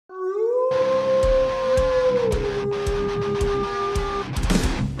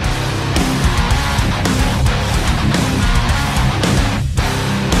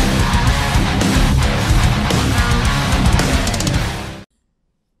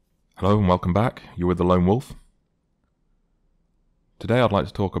Hello and welcome back. You're with the Lone Wolf. Today I'd like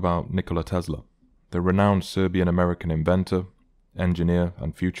to talk about Nikola Tesla, the renowned Serbian-American inventor, engineer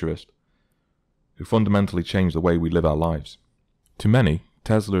and futurist who fundamentally changed the way we live our lives. To many,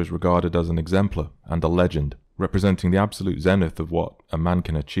 Tesla is regarded as an exemplar and a legend, representing the absolute zenith of what a man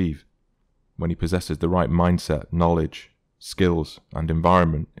can achieve when he possesses the right mindset, knowledge, skills and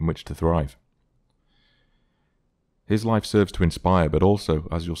environment in which to thrive. His life serves to inspire, but also,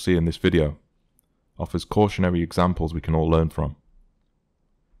 as you'll see in this video, offers cautionary examples we can all learn from.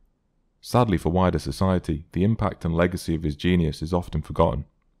 Sadly for wider society, the impact and legacy of his genius is often forgotten,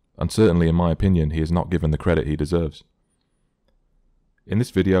 and certainly in my opinion he is not given the credit he deserves. In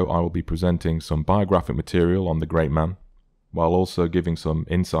this video I will be presenting some biographic material on the great man, while also giving some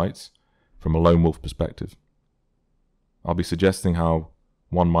insights from a lone wolf perspective. I'll be suggesting how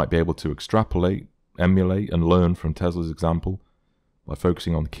one might be able to extrapolate, emulate and learn from Tesla's example by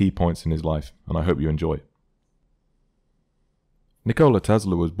focusing on key points in his life, and I hope you enjoy it. Nikola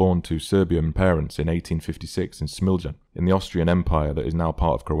Tesla was born to Serbian parents in 1856 in Smiljan, in the Austrian Empire that is now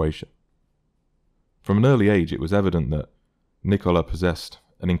part of Croatia. From an early age it was evident that Nikola possessed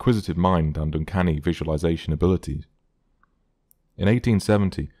an inquisitive mind and uncanny visualization abilities. In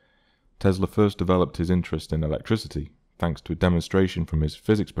 1870, Tesla first developed his interest in electricity thanks to a demonstration from his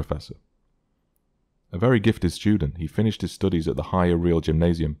physics professor. A very gifted student, he finished his studies at the Higher Real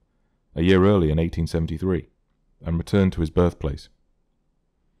Gymnasium a year early in 1873 and returned to his birthplace.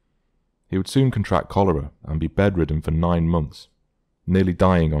 He would soon contract cholera and be bedridden for 9 months, nearly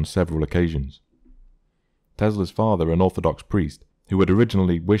dying on several occasions. Tesla's father, an Orthodox priest, who had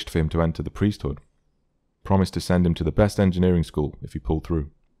originally wished for him to enter the priesthood, promised to send him to the best engineering school if he pulled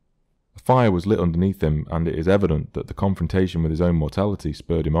through. A fire was lit underneath him, and it is evident that the confrontation with his own mortality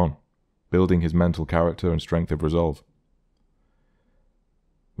spurred him on, building his mental character and strength of resolve.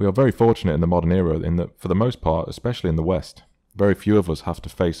 We are very fortunate in the modern era in that, for the most part, especially in the West, very few of us have to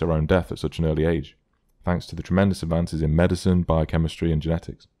face our own death at such an early age, thanks to the tremendous advances in medicine, biochemistry and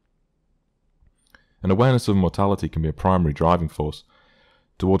genetics. An awareness of mortality can be a primary driving force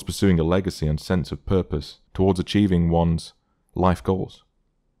towards pursuing a legacy and sense of purpose, towards achieving one's life goals.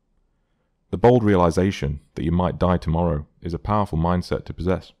 The bold realization that you might die tomorrow is a powerful mindset to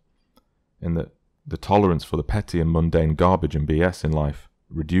possess, in that the tolerance for the petty and mundane garbage and BS in life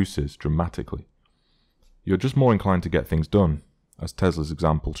reduces dramatically. You're just more inclined to get things done, as Tesla's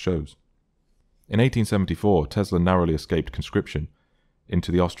example shows. In 1874, Tesla narrowly escaped conscription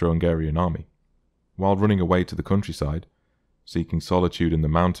into the Austro-Hungarian army. While running away to the countryside, seeking solitude in the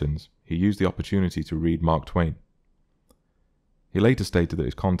mountains, he used the opportunity to read Mark Twain. He later stated that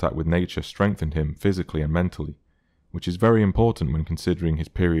his contact with nature strengthened him physically and mentally, which is very important when considering his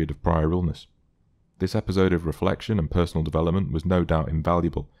period of prior illness. This episode of reflection and personal development was no doubt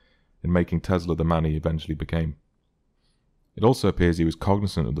invaluable in making Tesla the man he eventually became. It also appears he was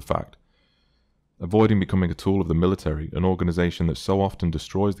cognizant of the fact, avoiding becoming a tool of the military, an organization that so often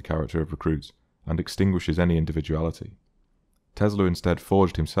destroys the character of recruits and extinguishes any individuality. Tesla instead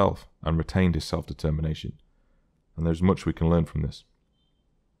forged himself and retained his self-determination, and there's much we can learn from this.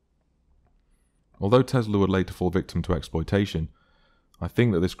 Although Tesla would later fall victim to exploitation, I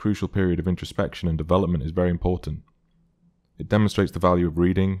think that this crucial period of introspection and development is very important. It demonstrates the value of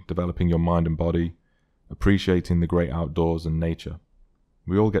reading, developing your mind and body, appreciating the great outdoors and nature.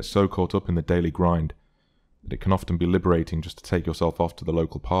 We all get so caught up in the daily grind that it can often be liberating just to take yourself off to the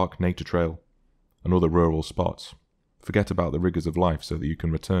local park, nature trail, and other rural spots. Forget about the rigors of life so that you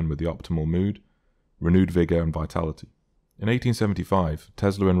can return with the optimal mood, renewed vigor and vitality. In 1875,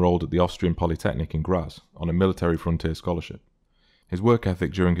 Tesla enrolled at the Austrian Polytechnic in Graz on a military frontier scholarship. His work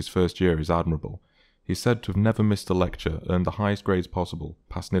ethic during his first year is admirable. He is said to have never missed a lecture, earned the highest grades possible,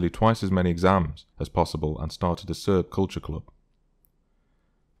 passed nearly twice as many exams as possible, and started a Serb culture club.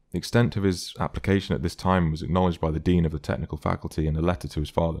 The extent of his application at this time was acknowledged by the dean of the technical faculty in a letter to his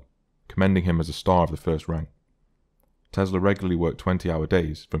father, commending him as a star of the first rank. Tesla regularly worked 20-hour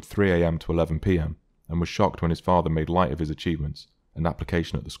days from 3 a.m. to 11 p.m. and was shocked when his father made light of his achievements and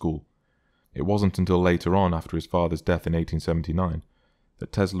application at the school. It wasn't until later on, after his father's death in 1879,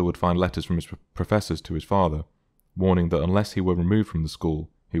 that Tesla would find letters from his professors to his father, warning that unless he were removed from the school,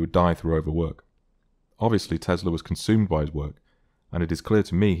 he would die through overwork. Obviously, Tesla was consumed by his work, and it is clear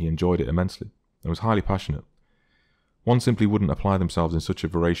to me he enjoyed it immensely, and was highly passionate. One simply wouldn't apply themselves in such a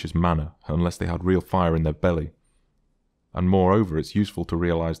voracious manner unless they had real fire in their belly. And moreover, it's useful to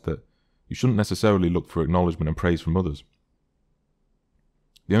realize that you shouldn't necessarily look for acknowledgement and praise from others.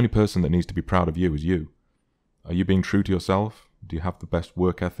 The only person that needs to be proud of you is you. Are you being true to yourself? Do you have the best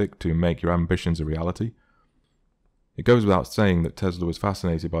work ethic to make your ambitions a reality? It goes without saying that Tesla was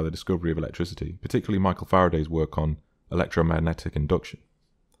fascinated by the discovery of electricity, particularly Michael Faraday's work on electromagnetic induction.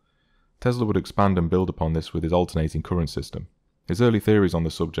 Tesla would expand and build upon this with his alternating current system. His early theories on the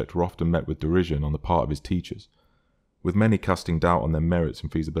subject were often met with derision on the part of his teachers, with many casting doubt on their merits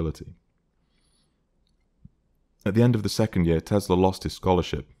and feasibility. At the end of the second year, Tesla lost his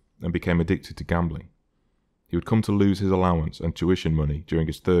scholarship and became addicted to gambling. He would come to lose his allowance and tuition money during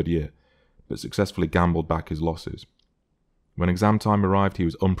his third year, but successfully gambled back his losses. When exam time arrived, he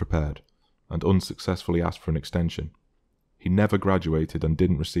was unprepared and unsuccessfully asked for an extension. He never graduated and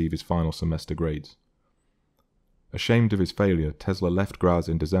didn't receive his final semester grades. Ashamed of his failure, Tesla left Graz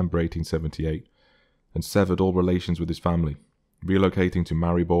in December 1878 and severed all relations with his family, relocating to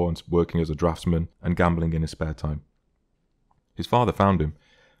Maribor and working as a draftsman and gambling in his spare time. His father found him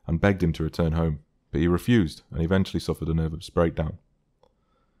and begged him to return home, but he refused and eventually suffered a nervous breakdown.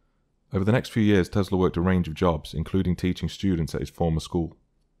 Over the next few years, Tesla worked a range of jobs, including teaching students at his former school.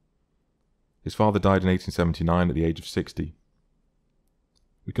 His father died in 1879 at the age of 60.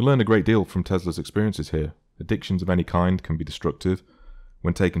 We can learn a great deal from Tesla's experiences here. Addictions of any kind can be destructive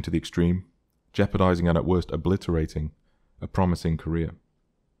when taken to the extreme, jeopardizing and at worst obliterating a promising career.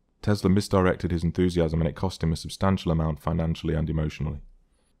 Tesla misdirected his enthusiasm and it cost him a substantial amount financially and emotionally.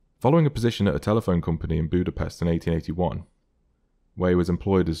 Following a position at a telephone company in Budapest in 1881, where he was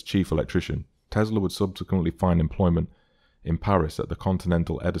employed as chief electrician, Tesla would subsequently find employment in Paris at the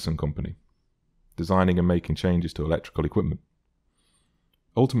Continental Edison Company, designing and making changes to electrical equipment.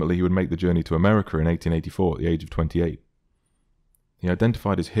 Ultimately, he would make the journey to America in 1884 at the age of 28. He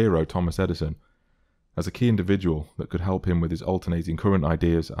identified his hero, Thomas Edison, as a key individual that could help him with his alternating current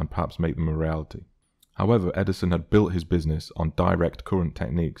ideas and perhaps make them a reality. However, Edison had built his business on direct current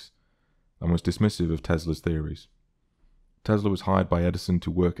techniques and was dismissive of Tesla's theories. Tesla was hired by Edison to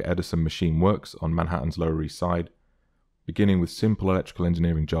work at Edison Machine Works on Manhattan's Lower East Side, beginning with simple electrical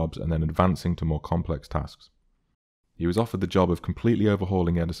engineering jobs and then advancing to more complex tasks. He was offered the job of completely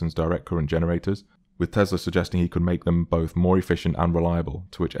overhauling Edison's direct current generators, with Tesla suggesting he could make them both more efficient and reliable,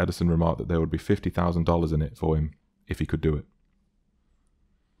 to which Edison remarked that there would be $50,000 in it for him if he could do it.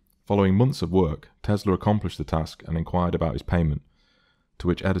 Following months of work, Tesla accomplished the task and inquired about his payment, to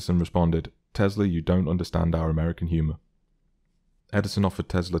which Edison responded, "Tesla, you don't understand our American humor." Edison offered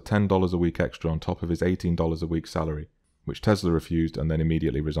Tesla $10 a week extra on top of his $18 a week salary, which Tesla refused and then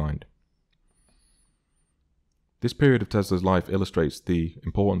immediately resigned. This period of Tesla's life illustrates the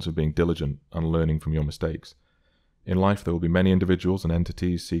importance of being diligent and learning from your mistakes. In life, there will be many individuals and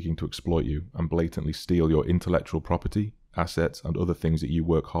entities seeking to exploit you and blatantly steal your intellectual property, assets, and other things that you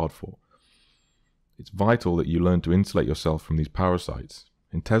work hard for. It's vital that you learn to insulate yourself from these parasites.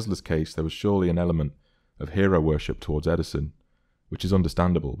 In Tesla's case, there was surely an element of hero worship towards Edison, which is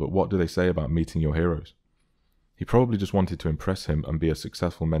understandable, but what do they say about meeting your heroes? He probably just wanted to impress him and be a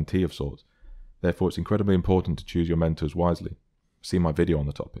successful mentee of sorts. Therefore, it's incredibly important to choose your mentors wisely. See my video on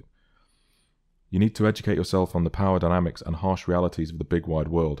the topic. You need to educate yourself on the power dynamics and harsh realities of the big wide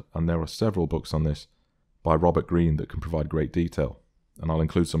world, and there are several books on this by Robert Greene that can provide great detail, and I'll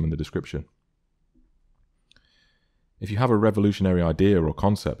include some in the description. If you have a revolutionary idea or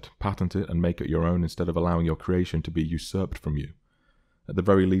concept, patent it and make it your own instead of allowing your creation to be usurped from you. At the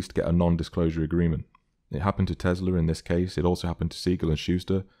very least, get a non-disclosure agreement. It happened to Tesla in this case. It also happened to Siegel and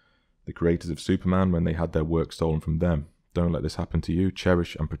Schuster, the creators of Superman, when they had their work stolen from them. Don't let this happen to you.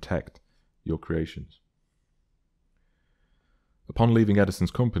 Cherish and protect your creations. Upon leaving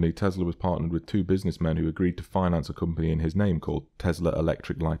Edison's company, Tesla was partnered with two businessmen who agreed to finance a company in his name called Tesla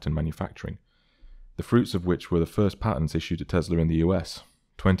Electric Light and Manufacturing, the fruits of which were the first patents issued to Tesla in the US,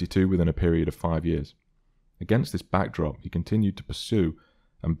 22 within a period of 5 years. Against this backdrop, he continued to pursue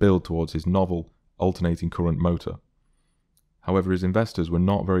and build towards his novel alternating current motor. However, his investors were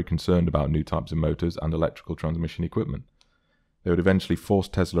not very concerned about new types of motors and electrical transmission equipment. They would eventually force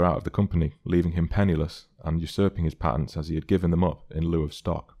Tesla out of the company, leaving him penniless and usurping his patents as he had given them up in lieu of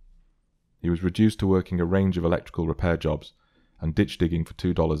stock. He was reduced to working a range of electrical repair jobs and ditch digging for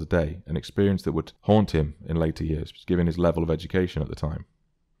 $2 a day, an experience that would haunt him in later years, given his level of education at the time.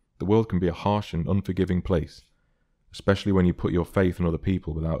 The world can be a harsh and unforgiving place, especially when you put your faith in other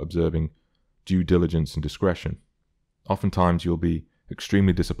people without observing due diligence and discretion. Oftentimes you'll be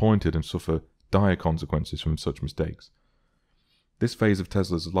extremely disappointed and suffer dire consequences from such mistakes. This phase of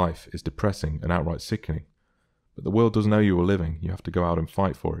Tesla's life is depressing and outright sickening, but the world does know you are living. You have to go out and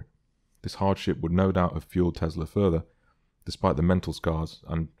fight for it. This hardship would no doubt have fueled Tesla further, despite the mental scars,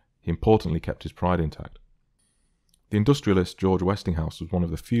 and he importantly kept his pride intact. The industrialist George Westinghouse was one of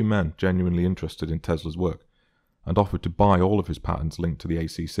the few men genuinely interested in Tesla's work, and offered to buy all of his patents linked to the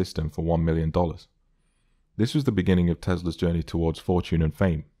AC system for $1 million. This was the beginning of Tesla's journey towards fortune and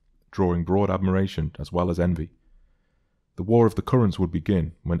fame, drawing broad admiration as well as envy. The War of the Currents would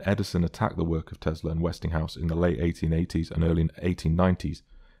begin when Edison attacked the work of Tesla and Westinghouse in the late 1880s and early 1890s,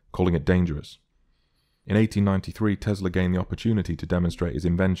 calling it dangerous. In 1893, Tesla gained the opportunity to demonstrate his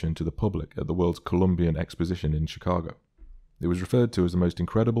invention to the public at the World's Columbian Exposition in Chicago. It was referred to as the most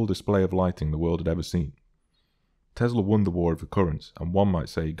incredible display of lighting the world had ever seen. Tesla won the War of the Currents, and one might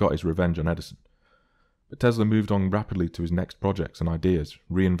say he got his revenge on Edison. But Tesla moved on rapidly to his next projects and ideas,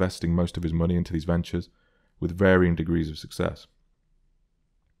 reinvesting most of his money into these ventures, with varying degrees of success.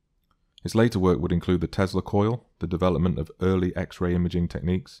 His later work would include the Tesla coil, the development of early X-ray imaging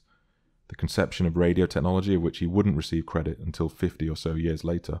techniques, the conception of radio technology, of which he wouldn't receive credit until 50 or so years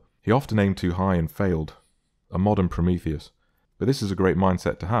later. He often aimed too high and failed, a modern Prometheus. But this is a great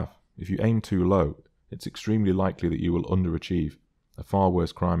mindset to have. If you aim too low, it's extremely likely that you will underachieve, a far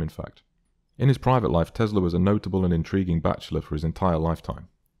worse crime in fact. In his private life, Tesla was a notable and intriguing bachelor for his entire lifetime.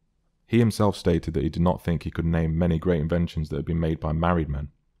 He himself stated that he did not think he could name many great inventions that had been made by married men.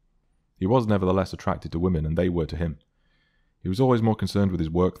 He was nevertheless attracted to women, and they were to him. He was always more concerned with his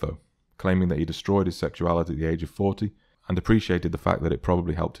work though, claiming that he destroyed his sexuality at the age of 40 and appreciated the fact that it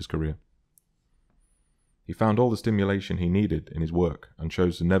probably helped his career. He found all the stimulation he needed in his work and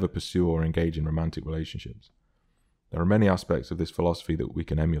chose to never pursue or engage in romantic relationships. There are many aspects of this philosophy that we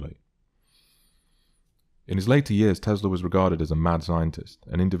can emulate. In his later years, Tesla was regarded as a mad scientist,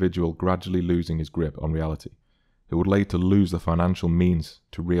 an individual gradually losing his grip on reality, who would later lose the financial means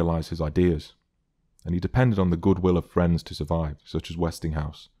to realize his ideas, and he depended on the goodwill of friends to survive, such as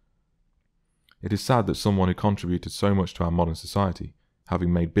Westinghouse. It is sad that someone who contributed so much to our modern society,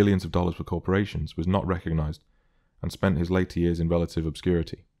 having made billions of dollars for corporations, was not recognized and spent his later years in relative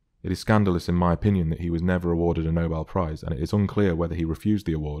obscurity. It is scandalous in my opinion that he was never awarded a Nobel Prize, and it is unclear whether he refused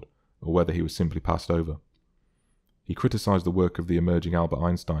the award or whether he was simply passed over. He criticized the work of the emerging Albert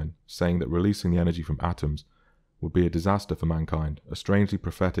Einstein, saying that releasing the energy from atoms would be a disaster for mankind, a strangely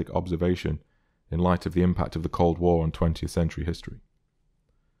prophetic observation in light of the impact of the Cold War on 20th century history.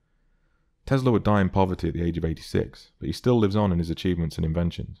 Tesla would die in poverty at the age of 86, but he still lives on in his achievements and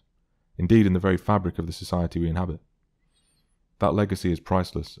inventions, indeed in the very fabric of the society we inhabit. That legacy is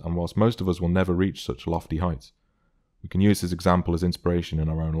priceless, and whilst most of us will never reach such lofty heights, we can use his example as inspiration in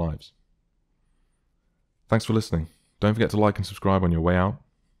our own lives. Thanks for listening. Don't forget to like and subscribe on your way out,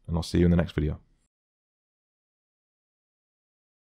 and I'll see you in the next video.